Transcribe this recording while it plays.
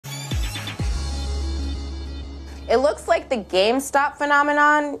It looks like the GameStop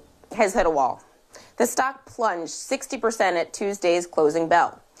phenomenon has hit a wall. The stock plunged 60% at Tuesday's closing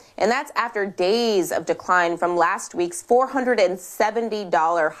bell. And that's after days of decline from last week's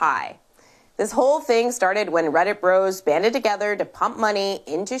 $470 high. This whole thing started when Reddit bros banded together to pump money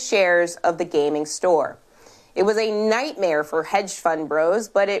into shares of the gaming store. It was a nightmare for hedge fund bros,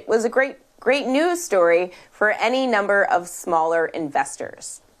 but it was a great news story for any number of smaller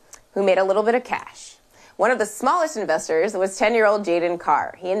investors who made a little bit of cash. One of the smallest investors was 10-year-old Jaydyn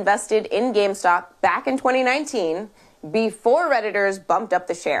Carr. He invested in GameStop back in 2019 before Redditors bumped up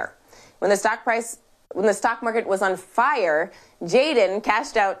the share. When the stock market was on fire, Jaydyn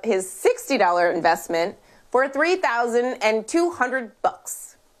cashed out his $60 investment for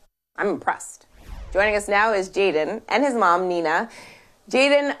 $3,200. I'm impressed. Joining us now is Jaydyn and his mom, Nina.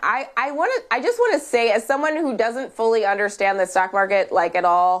 Jaydyn, I just want to say, as someone who doesn't fully understand the stock market, like at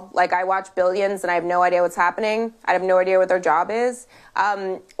all, like I watch Billions and I have no idea what's happening. I have no idea what their job is.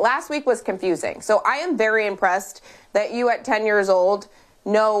 Last week was confusing. So I am very impressed that you at 10 years old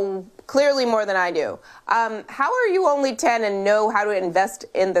know clearly more than I do. How are you only 10 and know how to invest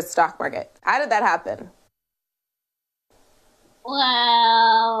in the stock market? How did that happen?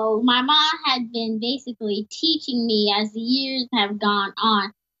 Well, my mom had been basically teaching me as the years have gone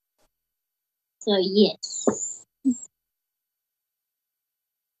on. So, yes.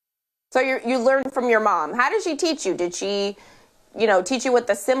 So you learned from your mom. How did she teach you? Did she, teach you what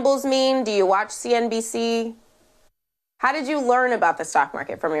the symbols mean? Do you watch CNBC? How did you learn about the stock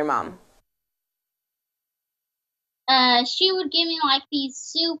market from your mom? She would give me like these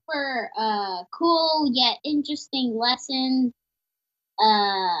super cool yet interesting lessons.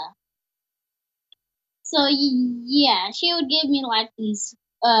 Yeah, she would give me like these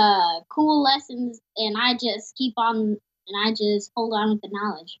cool lessons, and I just hold on with the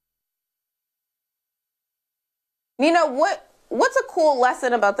knowledge. What's a cool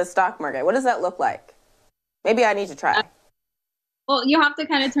lesson about the stock market? What does that look like? Maybe I need to try. Well, you have to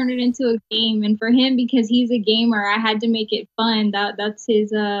kind of turn it into a game, and for him, because he's a gamer, I had to make it fun. That's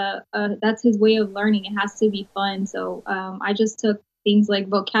his way of learning. It has to be fun. So I just took things like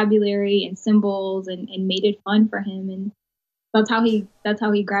vocabulary and symbols and made it fun for him, and that's how he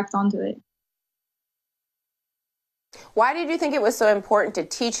grabbed onto it. Why did you think it was so important to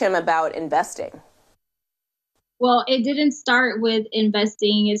teach him about investing? Well, it didn't start with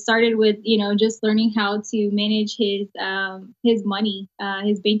investing. It started with, just learning how to manage his money,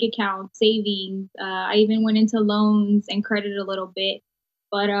 his bank account, savings. I even went into loans and credit a little bit.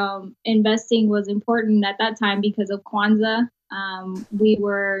 But investing was important at that time because of Kwanzaa. We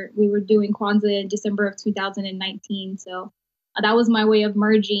were doing Kwanzaa in December of 2019. So that was my way of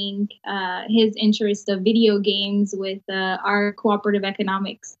merging his interest of video games with our cooperative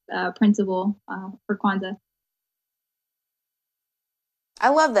economics principle for Kwanzaa. I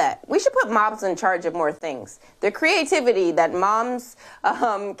love that. We should put moms in charge of more things. The creativity that moms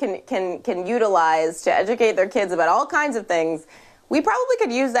can utilize to educate their kids about all kinds of things, we probably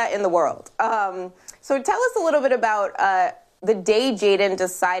could use that in the world. So tell us a little bit about the day Jaydyn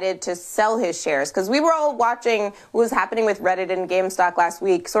decided to sell his shares, because we were all watching what was happening with Reddit and GameStop last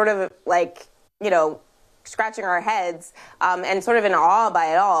week, sort of like, scratching our heads and sort of in awe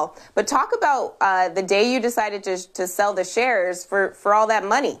by it all. But talk about the day you decided to sell the shares for all that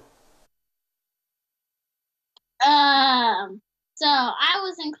money. So I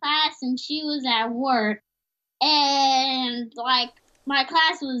was in class and she was at work, and like my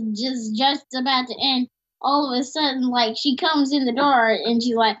class was just about to end. All of a sudden, like, she comes in the door and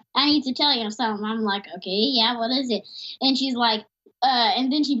she's like, I need to tell you something. I'm like, okay, yeah, what is it? And she's like,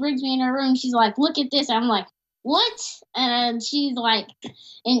 and then she brings me in her room. She's like, look at this. I'm like, what? And she's like,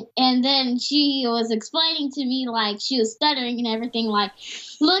 and then she was explaining to me, like, she was stuttering and everything, like,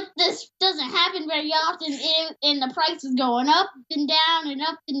 look, this doesn't happen very often. And the price is going up and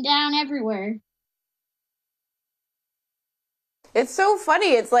down everywhere. It's so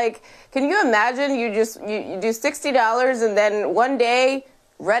funny. It's like, can you imagine you do $60 and then one day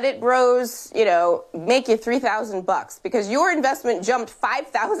Reddit bros, make you $3,000 because your investment jumped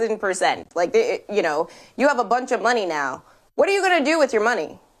 5,000%. Like, you have a bunch of money now. What are you going to do with your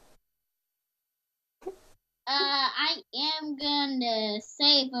money? I am going to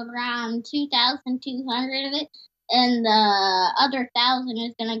save around 2,200 of it, and the other 1,000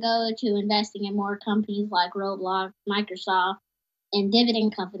 is going to go to investing in more companies like Roblox, Microsoft, and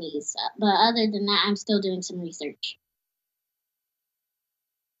dividend companies. But other than that, I'm still doing some research.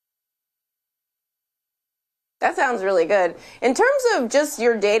 That sounds really good. In terms of just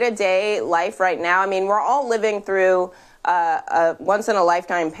your day-to-day life right now, I mean, we're all living through a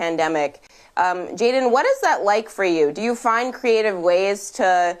once-in-a-lifetime pandemic. Jaydyn, what is that like for you? Do you find creative ways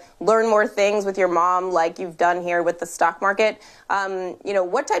to learn more things with your mom like you've done here with the stock market?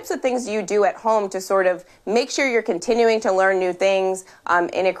 What types of things do you do at home to sort of make sure you're continuing to learn new things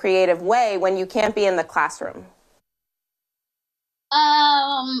in a creative way when you can't be in the classroom?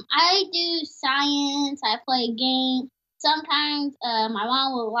 I do science. I play games. Sometimes my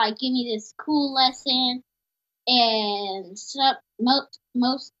mom will like give me this cool lesson, and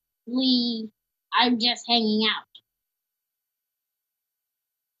mostly I'm just hanging out.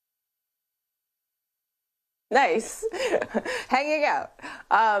 Nice. Hanging out.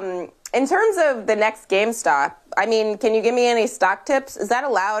 In terms of the next GameStop, I mean, can you give me any stock tips? Is that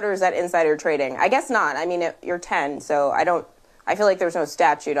allowed or is that insider trading? I guess not. I mean, you're 10, so I feel like there's no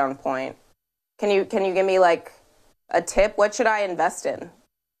statute on point. Can you give me like a tip? What should I invest in?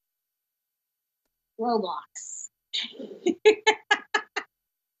 Roblox.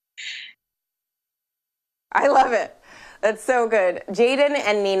 I love it. That's so good. Jaydyn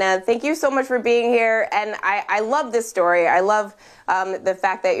and Nina, thank you so much for being here. And I love this story. I love the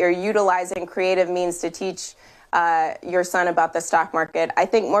fact that you're utilizing creative means to teach your son about the stock market. I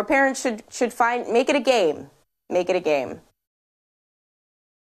think more parents should make it a game. Make it a game.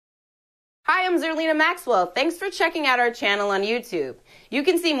 Hi, I'm Zerlina Maxwell. Thanks for checking out our channel on YouTube. You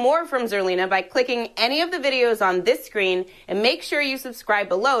can see more from Zerlina by clicking any of the videos on this screen, and make sure you subscribe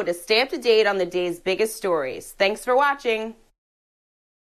below to stay up to date on the day's biggest stories. Thanks for watching.